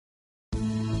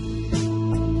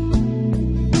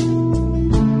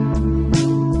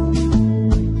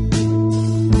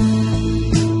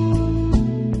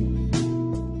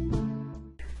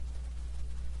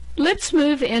let's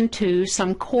move into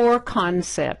some core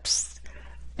concepts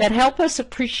that help us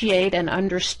appreciate and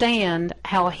understand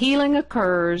how healing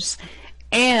occurs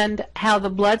and how the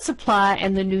blood supply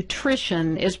and the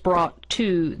nutrition is brought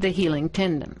to the healing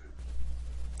tendon.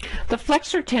 The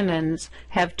flexor tendons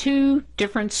have two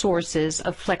different sources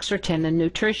of flexor tendon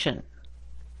nutrition.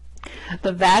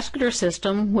 The vascular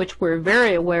system, which we're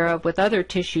very aware of with other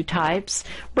tissue types,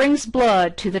 brings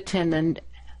blood to the tendon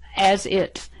as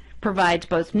it provides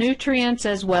both nutrients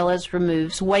as well as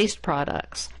removes waste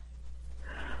products.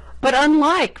 But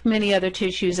unlike many other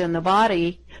tissues in the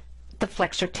body, the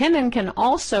flexor tendon can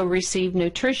also receive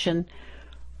nutrition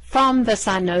from the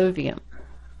synovium.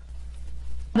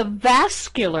 The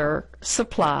vascular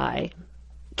supply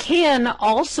can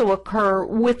also occur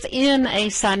within a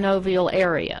synovial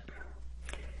area.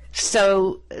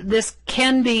 So this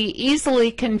can be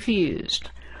easily confused.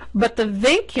 But the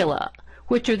vincula,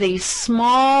 which are these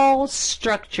small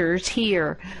structures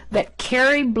here that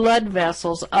carry blood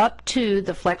vessels up to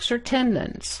the flexor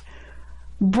tendons,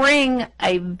 bring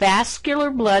a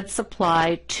vascular blood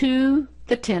supply to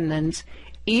the tendons,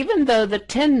 even though the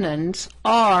tendons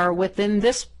are within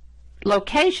this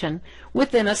location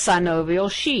within a synovial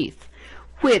sheath,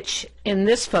 which in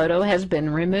this photo has been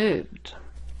removed.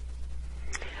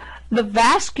 The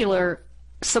vascular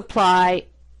supply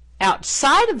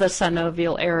outside of the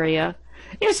synovial area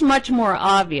is much more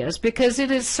obvious because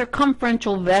it is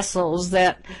circumferential vessels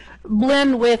that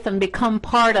blend with and become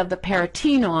part of the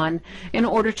peritoneum in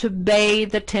order to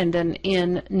bathe the tendon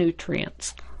in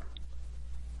nutrients.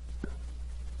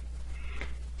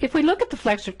 If we look at the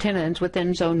flexor tendons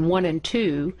within zone 1 and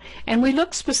 2, and we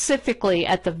look specifically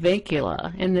at the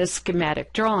vincula in this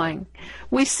schematic drawing,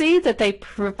 we see that they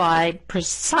provide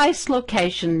precise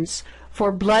locations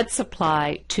for blood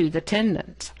supply to the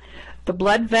tendons. The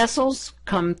blood vessels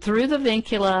come through the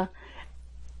vincula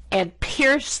and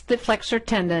pierce the flexor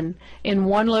tendon in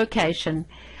one location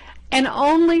and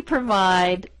only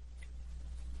provide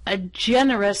a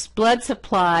generous blood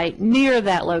supply near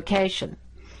that location.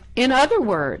 In other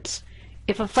words,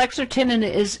 if a flexor tendon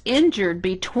is injured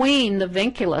between the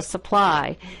vincula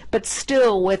supply but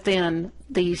still within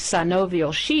the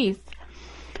synovial sheath,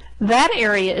 that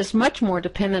area is much more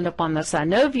dependent upon the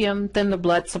synovium than the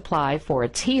blood supply for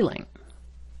its healing.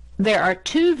 There are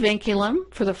two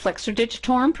vinculum for the flexor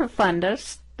digitorum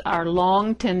profundus, our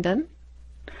long tendon,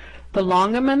 the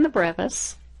longum and the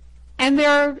brevis, and there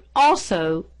are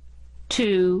also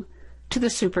two to the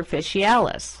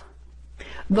superficialis.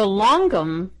 The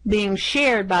longum being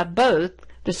shared by both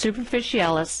the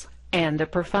superficialis and the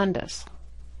profundus.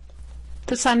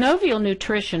 The synovial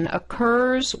nutrition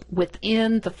occurs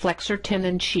within the flexor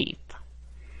tendon sheath.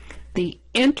 The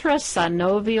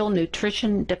intrasynovial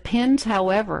nutrition depends,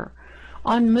 however,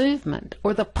 on movement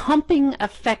or the pumping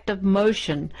effect of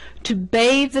motion to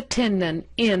bathe the tendon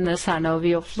in the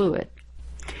synovial fluid.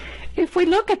 If we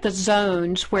look at the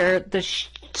zones where the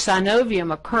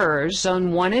synovium occurs,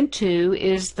 zone 1 and 2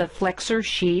 is the flexor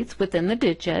sheath within the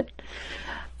digit,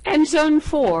 and zone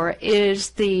 4 is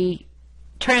the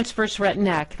transverse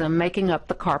retinaculum making up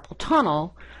the carpal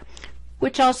tunnel,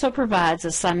 which also provides a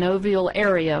synovial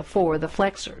area for the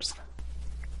flexors.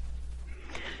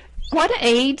 What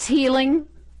aids healing?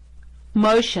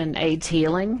 Motion aids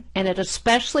healing, and it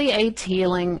especially aids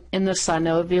healing in the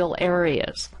synovial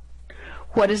areas.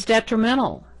 What is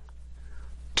detrimental?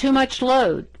 Too much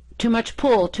load, too much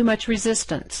pull, too much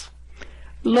resistance.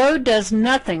 Load does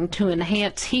nothing to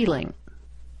enhance healing.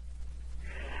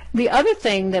 The other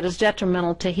thing that is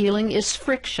detrimental to healing is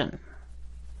friction.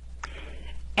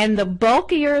 And the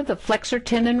bulkier the flexor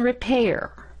tendon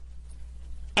repair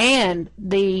and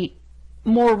the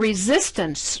more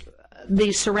resistance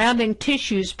the surrounding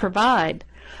tissues provide,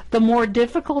 the more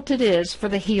difficult it is for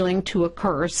the healing to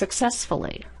occur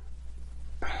successfully.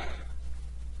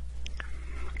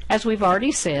 As we've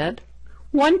already said,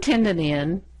 one tendon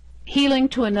in, healing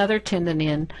to another tendon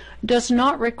in, does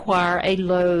not require a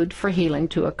load for healing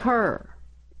to occur.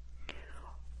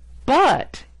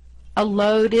 But a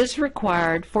load is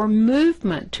required for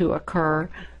movement to occur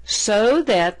so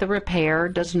that the repair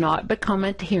does not become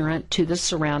adherent to the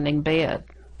surrounding bed.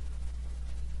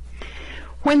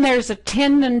 When there's a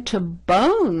tendon to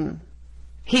bone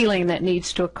healing that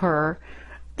needs to occur,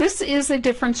 this is a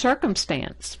different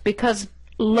circumstance because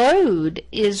load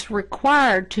is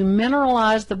required to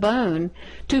mineralize the bone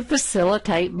to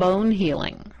facilitate bone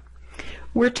healing.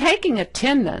 We're taking a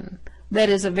tendon that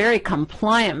is a very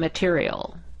compliant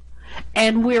material,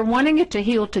 and we're wanting it to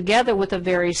heal together with a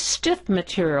very stiff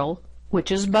material,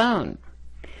 which is bone.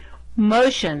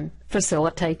 Motion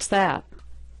facilitates that.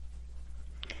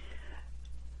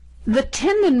 The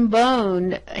tendon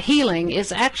bone healing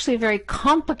is actually a very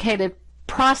complicated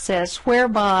process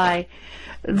whereby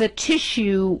the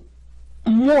tissue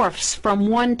morphs from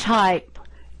one type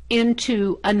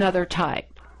into another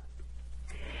type.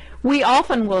 We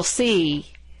often will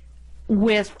see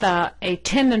with a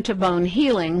tendon to bone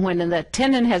healing, when the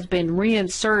tendon has been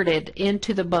reinserted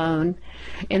into the bone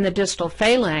in the distal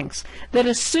phalanx, that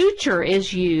a suture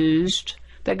is used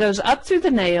that goes up through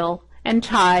the nail and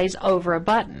ties over a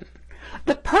button.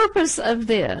 The purpose of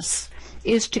this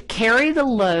is to carry the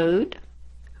load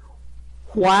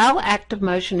while active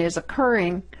motion is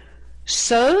occurring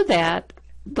so that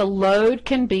the load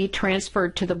can be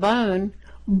transferred to the bone,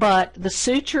 but the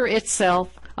suture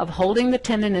itself of holding the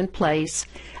tendon in place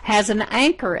has an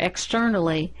anchor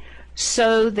externally,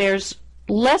 so there's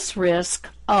less risk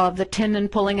of the tendon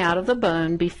pulling out of the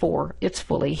bone before it's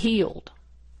fully healed.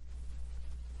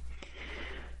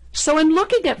 So in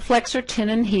looking at flexor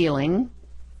tendon healing,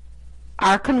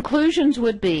 our conclusions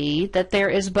would be that there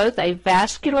is both a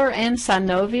vascular and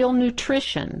synovial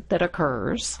nutrition that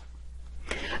occurs.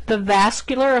 The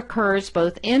vascular occurs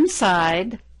both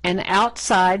inside and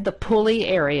outside the pulley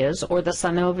areas or the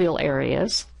synovial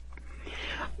areas,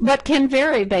 but can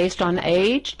vary based on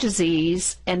age,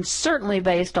 disease, and certainly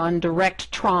based on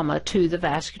direct trauma to the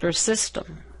vascular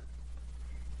system.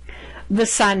 The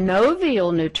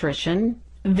synovial nutrition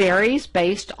varies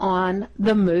based on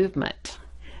the movement.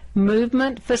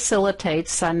 Movement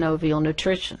facilitates synovial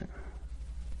nutrition.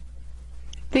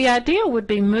 The ideal would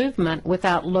be movement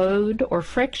without load or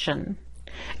friction,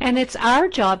 and it's our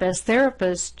job as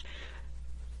therapists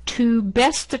to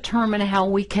best determine how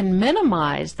we can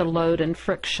minimize the load and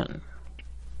friction.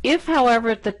 If,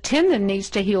 however, the tendon needs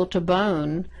to heal to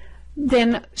bone,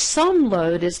 then some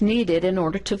load is needed in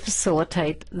order to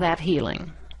facilitate that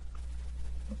healing.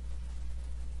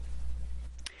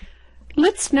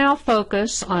 Let's now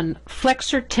focus on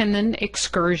flexor tendon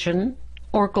excursion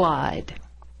or glide.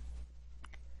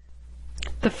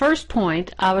 The first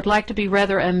point I would like to be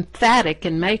rather emphatic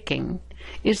in making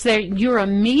is that your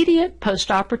immediate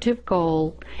postoperative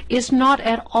goal is not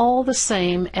at all the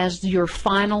same as your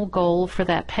final goal for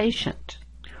that patient.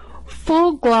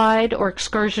 Full glide or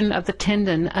excursion of the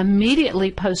tendon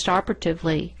immediately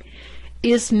postoperatively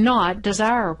is not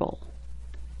desirable,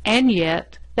 and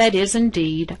yet that is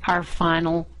indeed our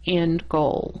final end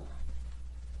goal.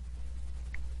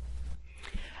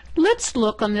 Let's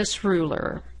look on this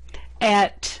ruler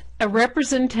at a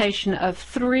representation of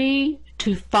 3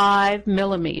 to 5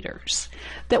 millimeters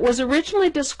that was originally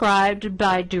described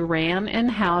by Duran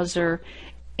and Hauser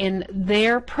in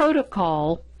their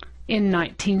protocol in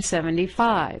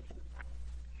 1975.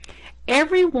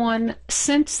 Everyone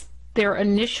since their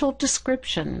initial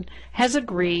description has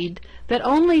agreed that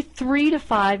only 3 to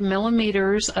 5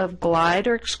 millimeters of glide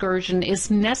or excursion is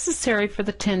necessary for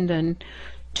the tendon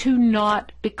to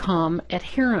not become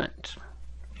adherent.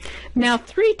 Now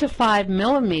 3 to 5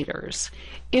 millimeters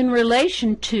in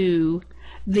relation to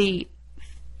the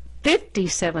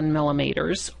 57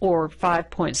 millimeters or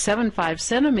 5.75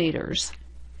 centimeters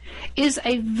is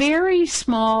a very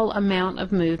small amount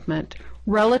of movement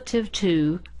relative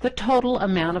to the total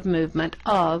amount of movement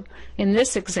of, in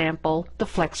this example, the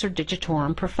flexor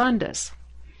digitorum profundus.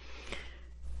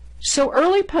 So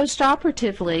early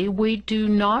postoperatively, we do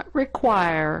not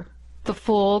require the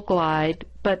full glide,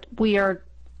 but we are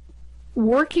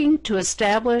working to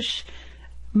establish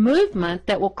movement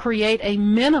that will create a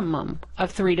minimum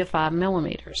of 3 to 5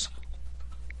 millimeters.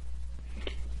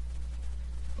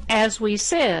 As we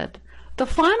said, the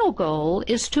final goal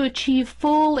is to achieve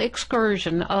full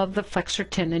excursion of the flexor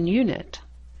tendon unit.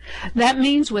 That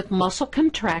means with muscle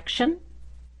contraction,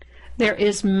 there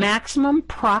is maximum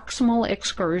proximal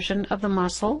excursion of the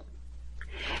muscle,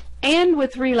 and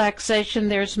with relaxation,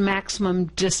 there's maximum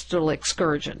distal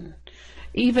excursion,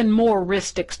 even more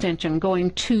wrist extension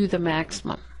going to the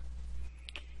maximum.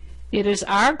 It is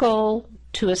our goal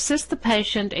to assist the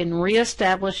patient in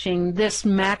reestablishing this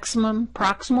maximum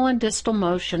proximal and distal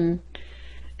motion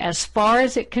as far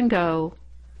as it can go,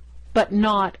 but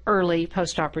not early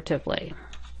postoperatively.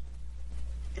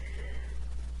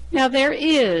 Now there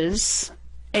is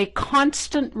a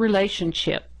constant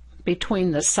relationship between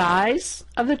the size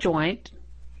of the joint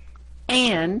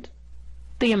and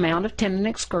the amount of tendon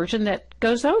excursion that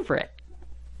goes over it.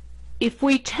 If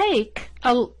we take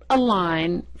a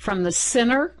line from the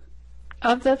center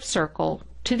of the circle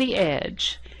to the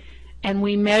edge and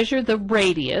we measure the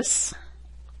radius,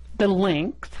 the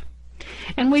length,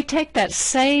 and we take that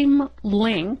same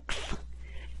length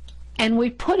and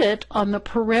we put it on the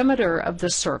perimeter of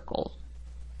the circle,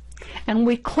 and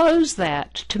we close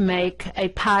that to make a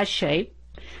pie shape,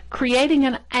 creating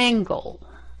an angle.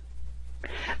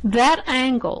 That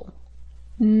angle,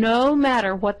 no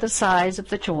matter what the size of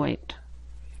the joint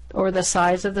or the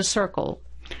size of the circle,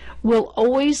 will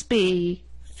always be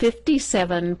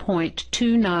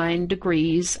 57.29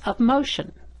 degrees of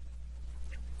motion,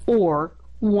 or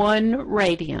 1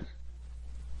 radian.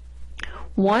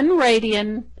 1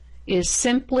 radian is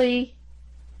simply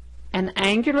an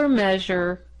angular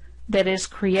measure that is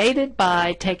created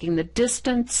by taking the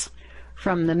distance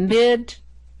from the mid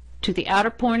to the outer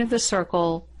point of the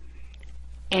circle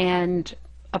and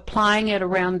applying it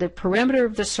around the perimeter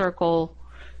of the circle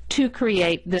to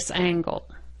create this angle.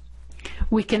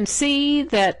 We can see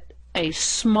that a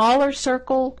smaller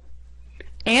circle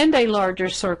and a larger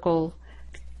circle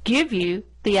give you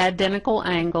the identical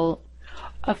angle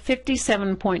of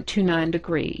 57.29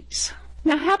 degrees.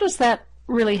 Now, how does that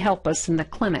really help us in the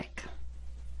clinic?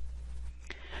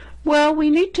 Well, we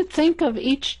need to think of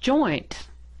each joint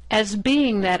as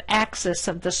being that axis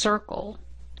of the circle,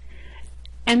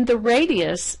 and the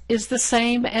radius is the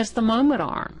same as the moment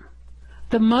arm.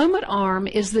 The moment arm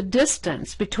is the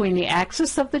distance between the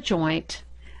axis of the joint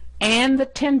and the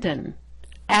tendon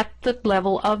at the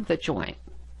level of the joint.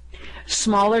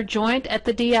 Smaller joint at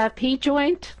the DIP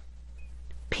joint,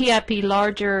 PIP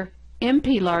larger,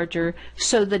 MP larger,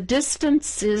 so the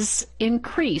distances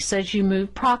increase as you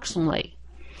move proximally.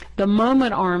 The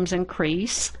moment arms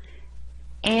increase,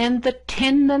 and the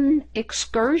tendon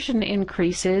excursion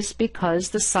increases because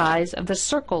the size of the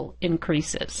circle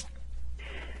increases.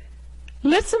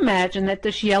 Let's imagine that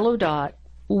this yellow dot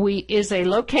is a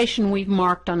location we've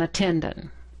marked on a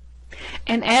tendon.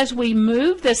 And as we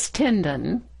move this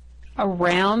tendon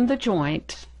around the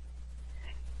joint,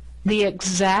 the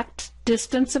exact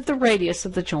distance of the radius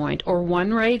of the joint, or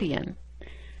 1 radian,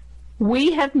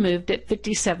 we have moved it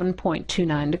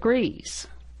 57.29 degrees.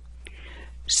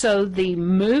 So the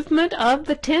movement of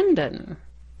the tendon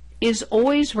is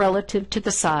always relative to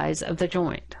the size of the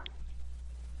joint.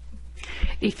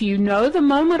 If you know the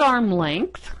moment arm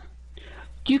length,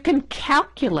 you can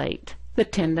calculate the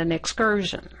tendon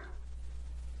excursion.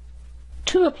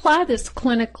 To apply this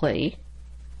clinically,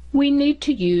 we need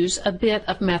to use a bit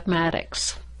of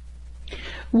mathematics.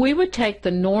 We would take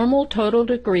the normal total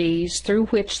degrees through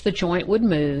which the joint would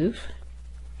move,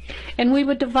 and we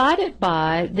would divide it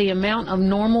by the amount of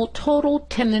normal total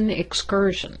tendon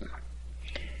excursion.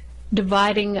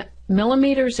 Dividing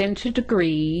millimeters into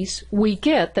degrees, we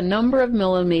get the number of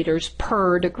millimeters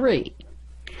per degree.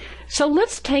 So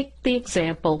let's take the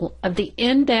example of the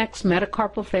index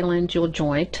metacarpophalangeal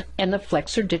joint and the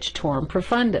flexor digitorum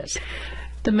profundus.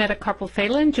 The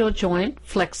metacarpophalangeal joint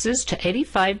flexes to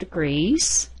 85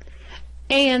 degrees,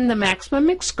 and the maximum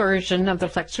excursion of the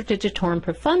flexor digitorum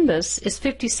profundus is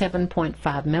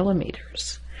 57.5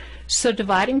 millimeters. So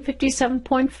dividing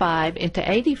 57.5 into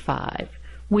 85,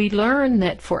 we learn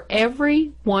that for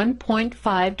every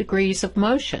 1.5 degrees of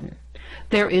motion,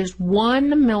 there is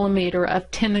 1 millimeter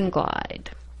of tendon glide.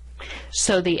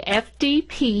 So the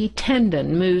FDP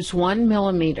tendon moves 1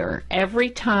 millimeter every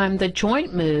time the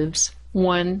joint moves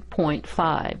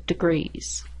 1.5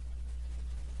 degrees.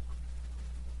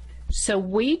 So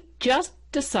we just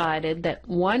decided that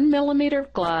 1 millimeter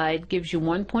of glide gives you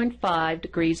 1.5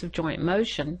 degrees of joint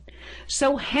motion.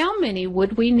 So how many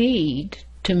would we need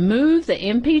to move the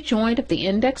MP joint of the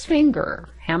index finger,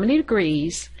 how many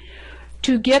degrees,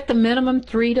 to get the minimum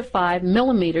 3 to 5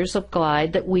 millimeters of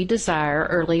glide that we desire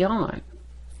early on?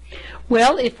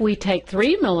 Well, if we take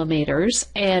 3 millimeters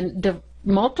and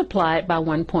multiply it by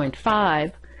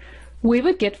 1.5, we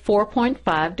would get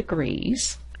 4.5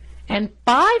 degrees, and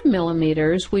 5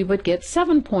 millimeters we would get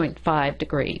 7.5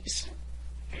 degrees.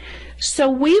 So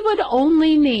we would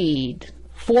only need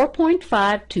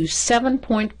 4.5 to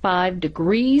 7.5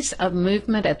 degrees of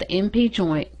movement at the MP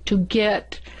joint to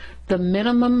get the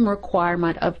minimum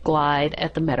requirement of glide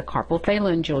at the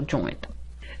metacarpophalangeal joint.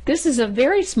 This is a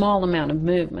very small amount of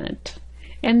movement,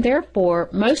 and therefore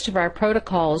most of our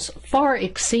protocols far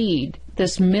exceed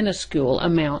this minuscule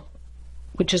amount,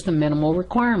 which is the minimal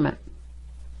requirement.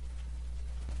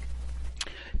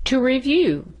 To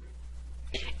review,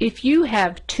 if you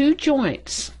have two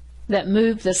joints that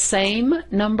move the same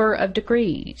number of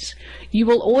degrees, you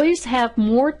will always have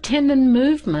more tendon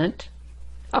movement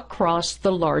across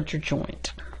the larger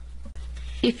joint.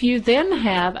 If you then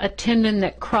have a tendon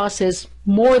that crosses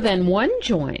more than one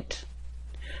joint,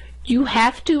 you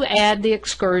have to add the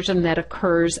excursion that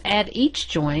occurs at each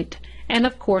joint, and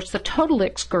of course the total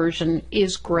excursion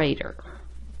is greater.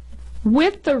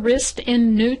 With the wrist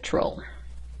in neutral,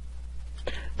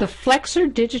 the flexor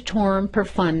digitorum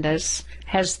profundus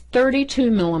has 32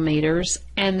 millimeters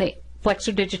and the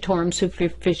flexor digitorum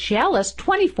superficialis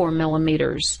 24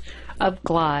 millimeters of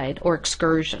glide or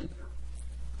excursion.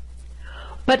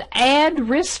 But add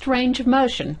wrist range of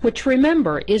motion, which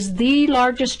remember is the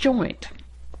largest joint.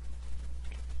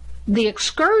 The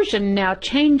excursion now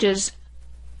changes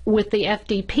with the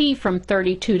FDP from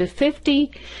 32 to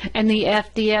 50 and the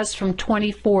FDS from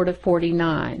 24 to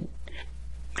 49.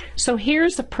 So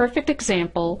here's a perfect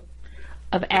example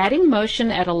of adding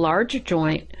motion at a larger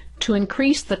joint to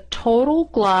increase the total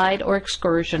glide or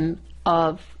excursion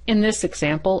of, in this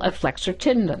example, a flexor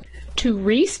tendon. To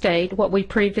restate what we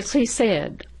previously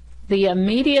said, the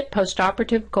immediate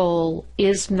postoperative goal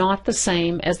is not the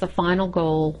same as the final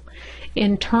goal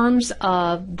in terms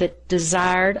of the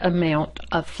desired amount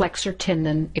of flexor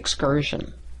tendon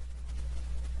excursion.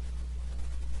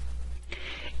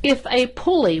 If a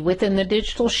pulley within the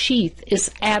digital sheath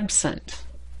is absent,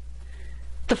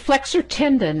 the flexor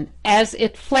tendon, as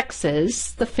it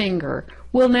flexes the finger,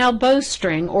 will now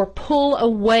bowstring or pull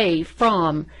away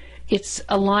from its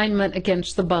alignment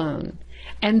against the bone,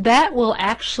 and that will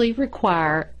actually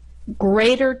require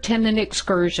greater tendon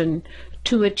excursion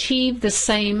to achieve the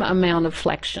same amount of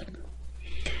flexion.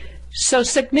 So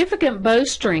significant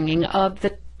bowstringing of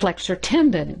the flexor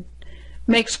tendon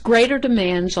makes greater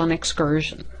demands on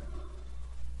excursion.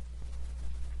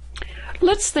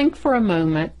 Let's think for a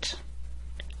moment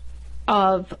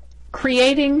of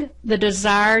creating the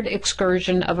desired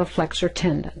excursion of a flexor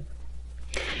tendon.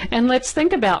 And let's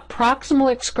think about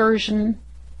proximal excursion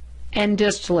and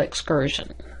distal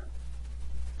excursion.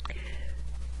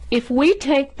 If we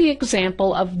take the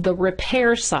example of the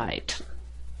repair site,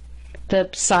 the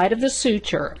site of the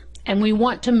suture, and we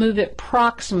want to move it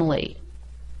proximally,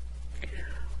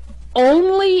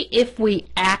 only if we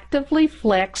actively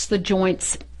flex the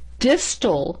joints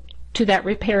distal to that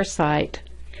repair site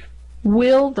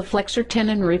will the flexor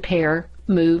tendon repair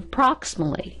move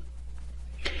proximally.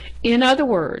 In other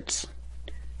words,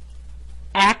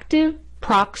 active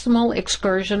proximal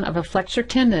excursion of a flexor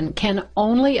tendon can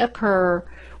only occur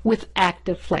with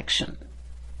active flexion.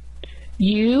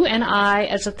 You and I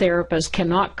as a therapist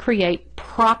cannot create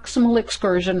proximal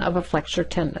excursion of a flexor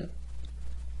tendon.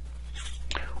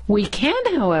 We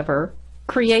can, however,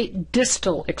 create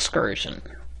distal excursion,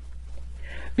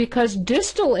 because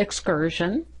distal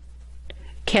excursion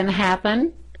can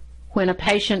happen when a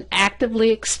patient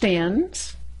actively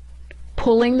extends,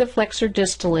 pulling the flexor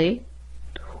distally,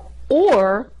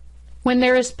 or when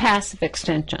there is passive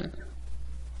extension.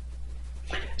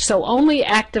 So only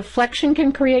active flexion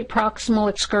can create proximal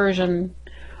excursion,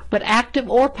 but active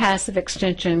or passive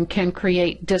extension can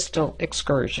create distal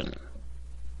excursion.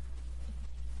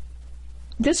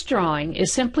 This drawing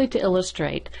is simply to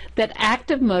illustrate that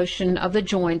active motion of the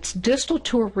joints distal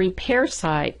to a repair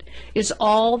site is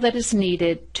all that is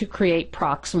needed to create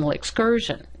proximal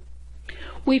excursion.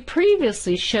 We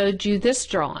previously showed you this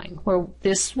drawing where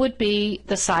this would be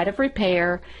the site of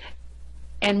repair,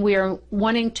 and we are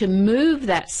wanting to move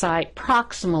that site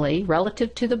proximally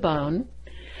relative to the bone,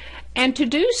 and to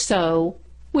do so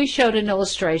we showed an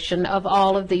illustration of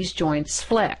all of these joints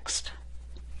flexed.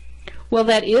 Well,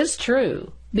 that is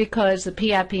true because the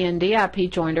PIP and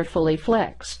DIP joint are fully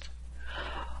flexed.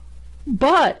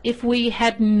 But if we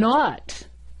had not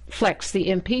flexed the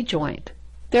MP joint,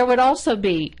 there would also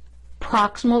be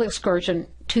proximal excursion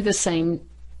to the same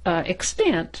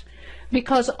extent,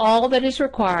 because all that is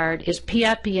required is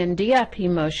PIP and DIP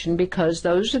motion, because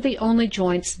those are the only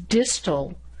joints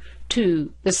distal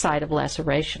to the site of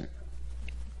laceration.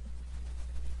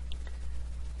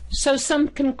 So some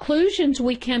conclusions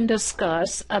we can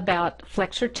discuss about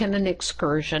flexor tendon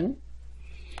excursion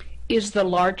is the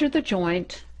larger the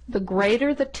joint, the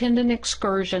greater the tendon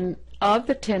excursion of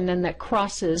the tendon that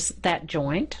crosses that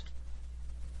joint.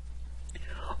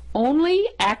 Only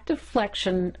active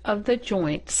flexion of the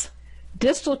joints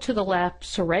distal to the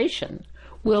laceration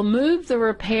will move the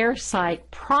repair site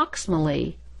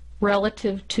proximally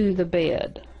relative to the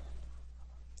bed.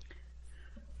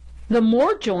 The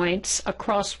more joints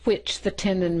across which the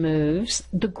tendon moves,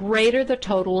 the greater the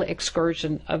total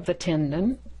excursion of the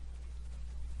tendon.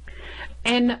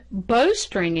 And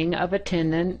bowstringing of a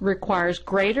tendon requires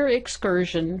greater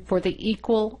excursion for the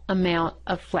equal amount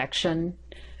of flexion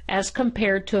as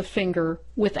compared to a finger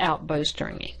without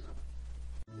bowstringing.